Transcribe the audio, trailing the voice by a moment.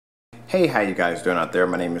Hey, how you guys doing out there?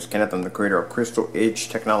 My name is Kenneth. I'm the creator of Crystal Edge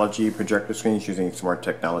Technology projector screens using smart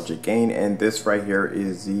technology gain, and this right here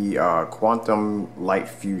is the quantum light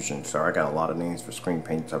fusion. So I got a lot of names for screen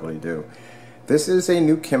paints, I really do. This is a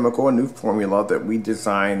new chemical, a new formula that we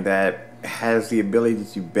designed that has the ability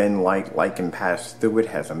to bend light, light can pass through it,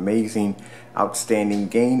 has amazing, outstanding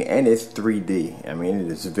gain, and it's 3D. I mean,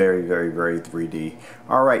 it is very, very, very 3D.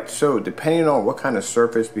 Alright, so depending on what kind of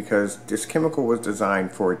surface, because this chemical was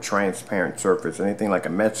designed for a transparent surface, anything like a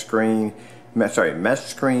mesh screen, mesh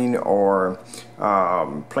screen, or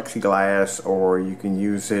plexiglass, or you can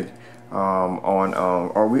use it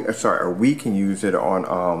we can use it on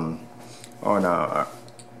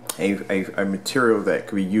a material that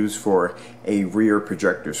could be used for a rear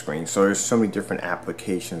projector screen. So there's so many different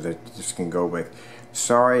applications that this can go with.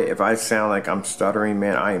 Sorry if I sound like I'm stuttering,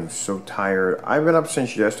 man. I am so tired. I've been up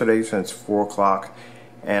since yesterday, since 4 o'clock,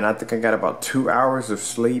 and I think I got about 2 hours of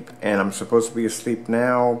sleep, and I'm supposed to be asleep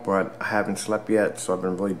now, but I haven't slept yet, so I've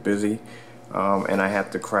been really busy. And I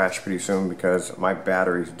have to crash pretty soon because my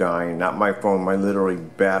battery's dying. Not my phone, my literally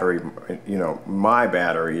battery, my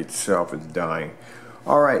battery itself is dying.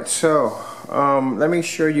 Alright, so let me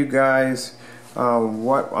show you guys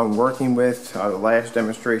what I'm working with. The last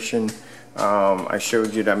demonstration I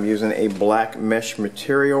showed you that I'm using a black mesh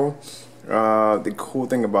material. The cool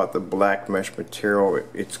thing about the black mesh material,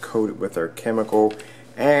 it's coated with our chemical,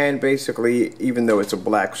 and basically even though it's a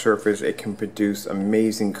black surface, it can produce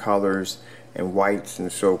amazing colors and whites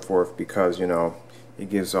and so forth because it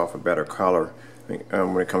gives off a better color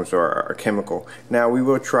when it comes to our chemical. Now we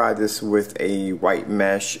will try this with a white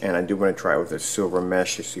mesh, and I do want to try it with a silver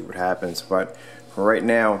mesh to see what happens, but for right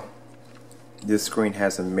now this screen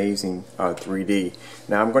has amazing 3D.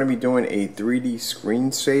 Now I'm going to be doing a 3D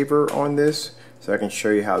screensaver on this so I can show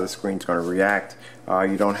you how the screen's going to react.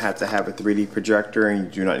 You don't have to have a 3D projector, and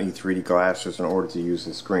you do not need 3D glasses in order to use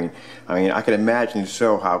the screen. I mean, I can imagine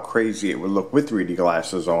how crazy it would look with 3D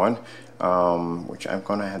glasses on, which I'm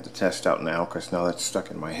going to have to test out now because now that's stuck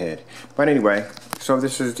in my head. But anyway, so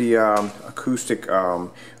this is the acoustic,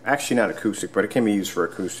 actually not acoustic, but it can be used for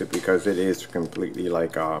acoustic because it is completely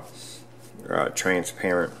like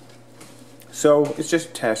transparent. So it's just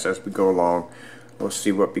a test as we go along. We'll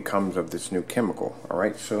see what becomes of this new chemical.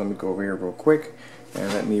 Alright, so let me go over here real quick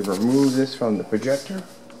and let me remove this from the projector.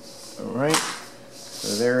 Alright,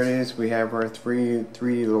 so there it is. We have our 3D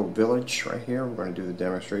little village right here we're going to do the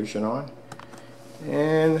demonstration on.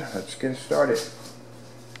 And let's get started.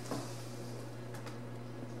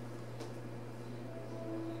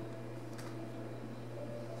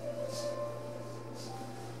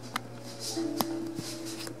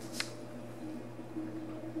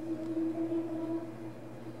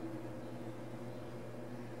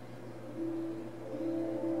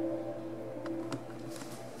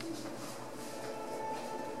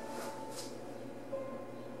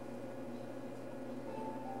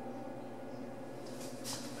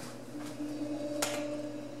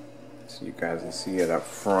 You guys can see it up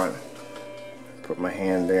front. Put my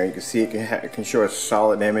hand there. You can see it can show a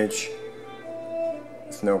solid image.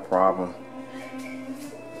 It's no problem.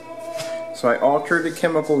 So I altered the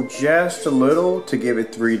chemical just a little to give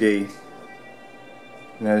it 3D.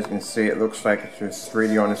 And as you can see, it looks like it's just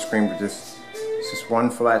 3D on the screen, but it's just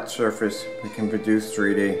one flat surface. We can produce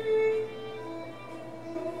 3D.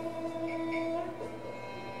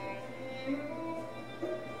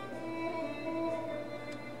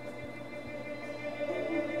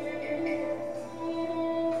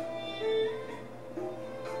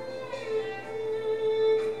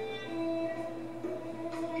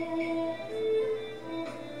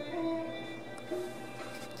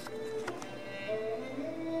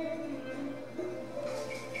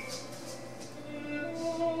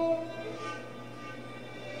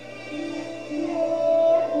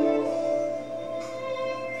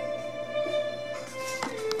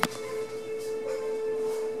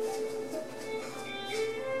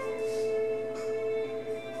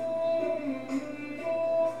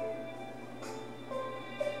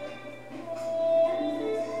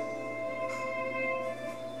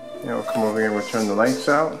 Now we'll come over here and we'll turn the lights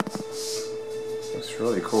out. Looks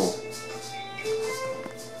really cool.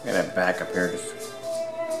 Got that back up here, just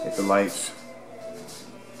hit the lights.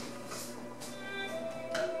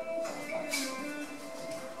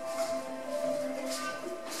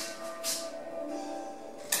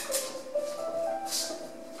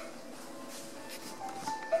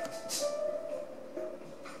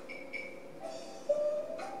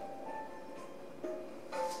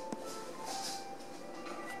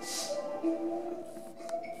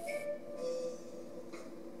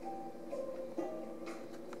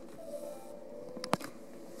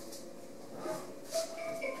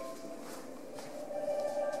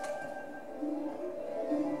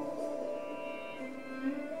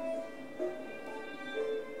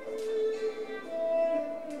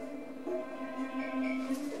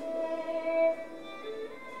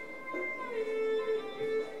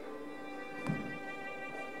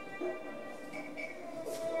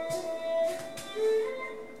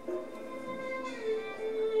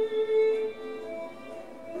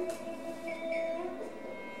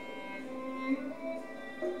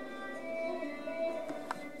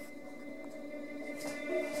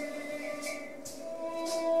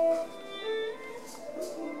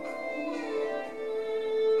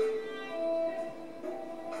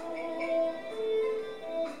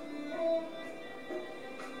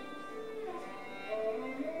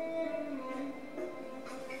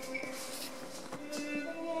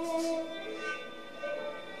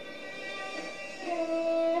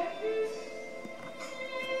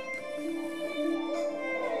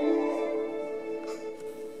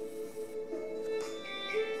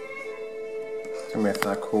 Tell me that's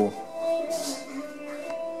not cool.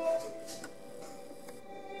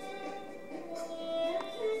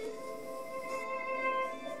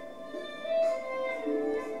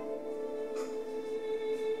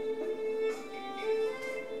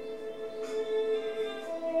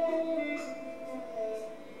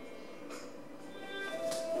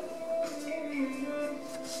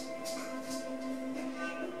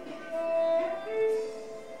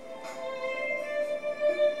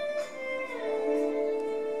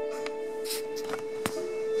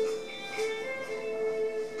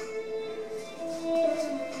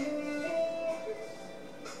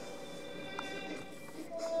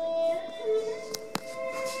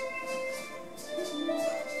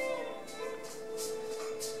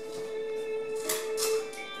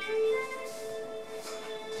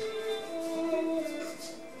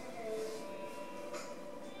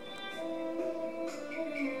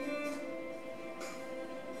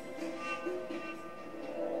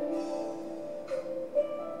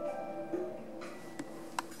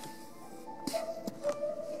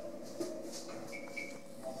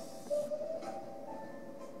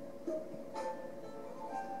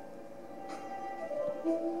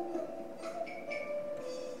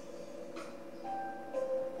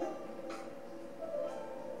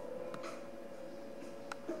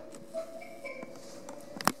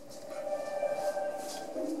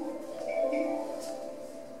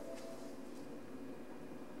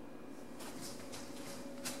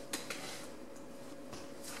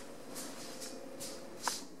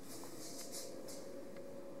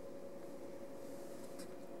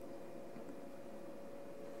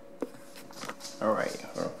 Alright,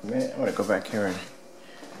 hold on a minute. I'm gonna go back here and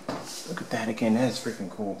look at that again. That is freaking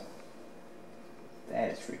cool. That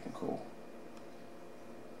is freaking cool.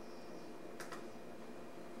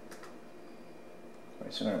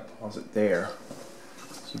 Alright, so I'm gonna pause it there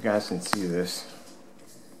so you guys can see this.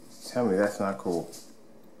 Tell me that's not cool.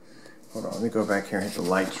 Hold on, let me go back here and hit the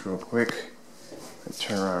lights real quick. Let's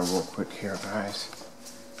turn around real quick here, guys.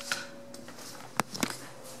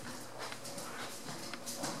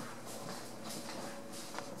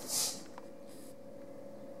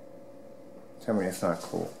 Tell me it's not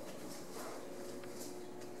cool.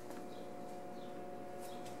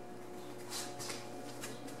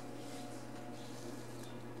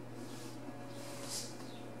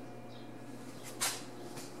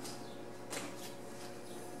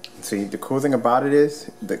 See, the cool thing about it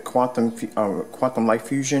is the quantum light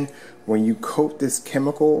fusion. When you coat this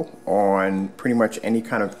chemical on pretty much any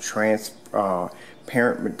kind of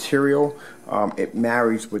transparent material, it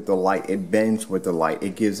marries with the light. It bends with the light.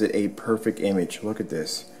 It gives it a perfect image. Look at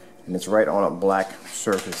this, and it's right on a black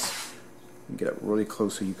surface. Get up really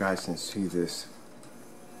close so you guys can see this.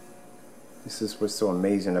 This is what's so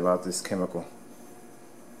amazing about this chemical.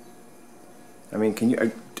 I mean, can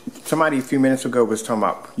you? Somebody a few minutes ago was talking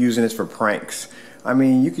about using this for pranks. I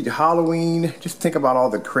mean, you could Halloween. Just think about all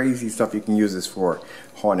the crazy stuff you can use this for.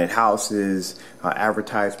 Haunted houses,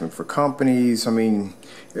 advertisement for companies. I mean,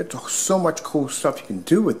 there's so much cool stuff you can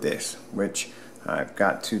do with this, which I've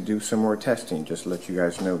got to do some more testing just to let you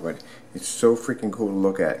guys know, but it's so freaking cool to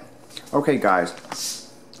look at. Okay, guys.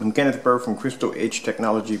 I'm Kenneth Burr from Crystal Edge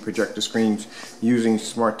Technology Projector Screens using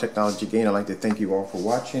Smart Technology Gain. I'd like to thank you all for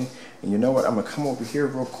watching. And you know what? I'm going to come over here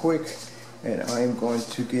real quick and I am going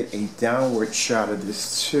to get a downward shot of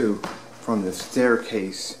this too from the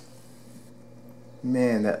staircase.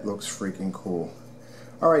 Man, that looks freaking cool.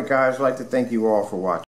 Alright guys, I'd like to thank you all for watching.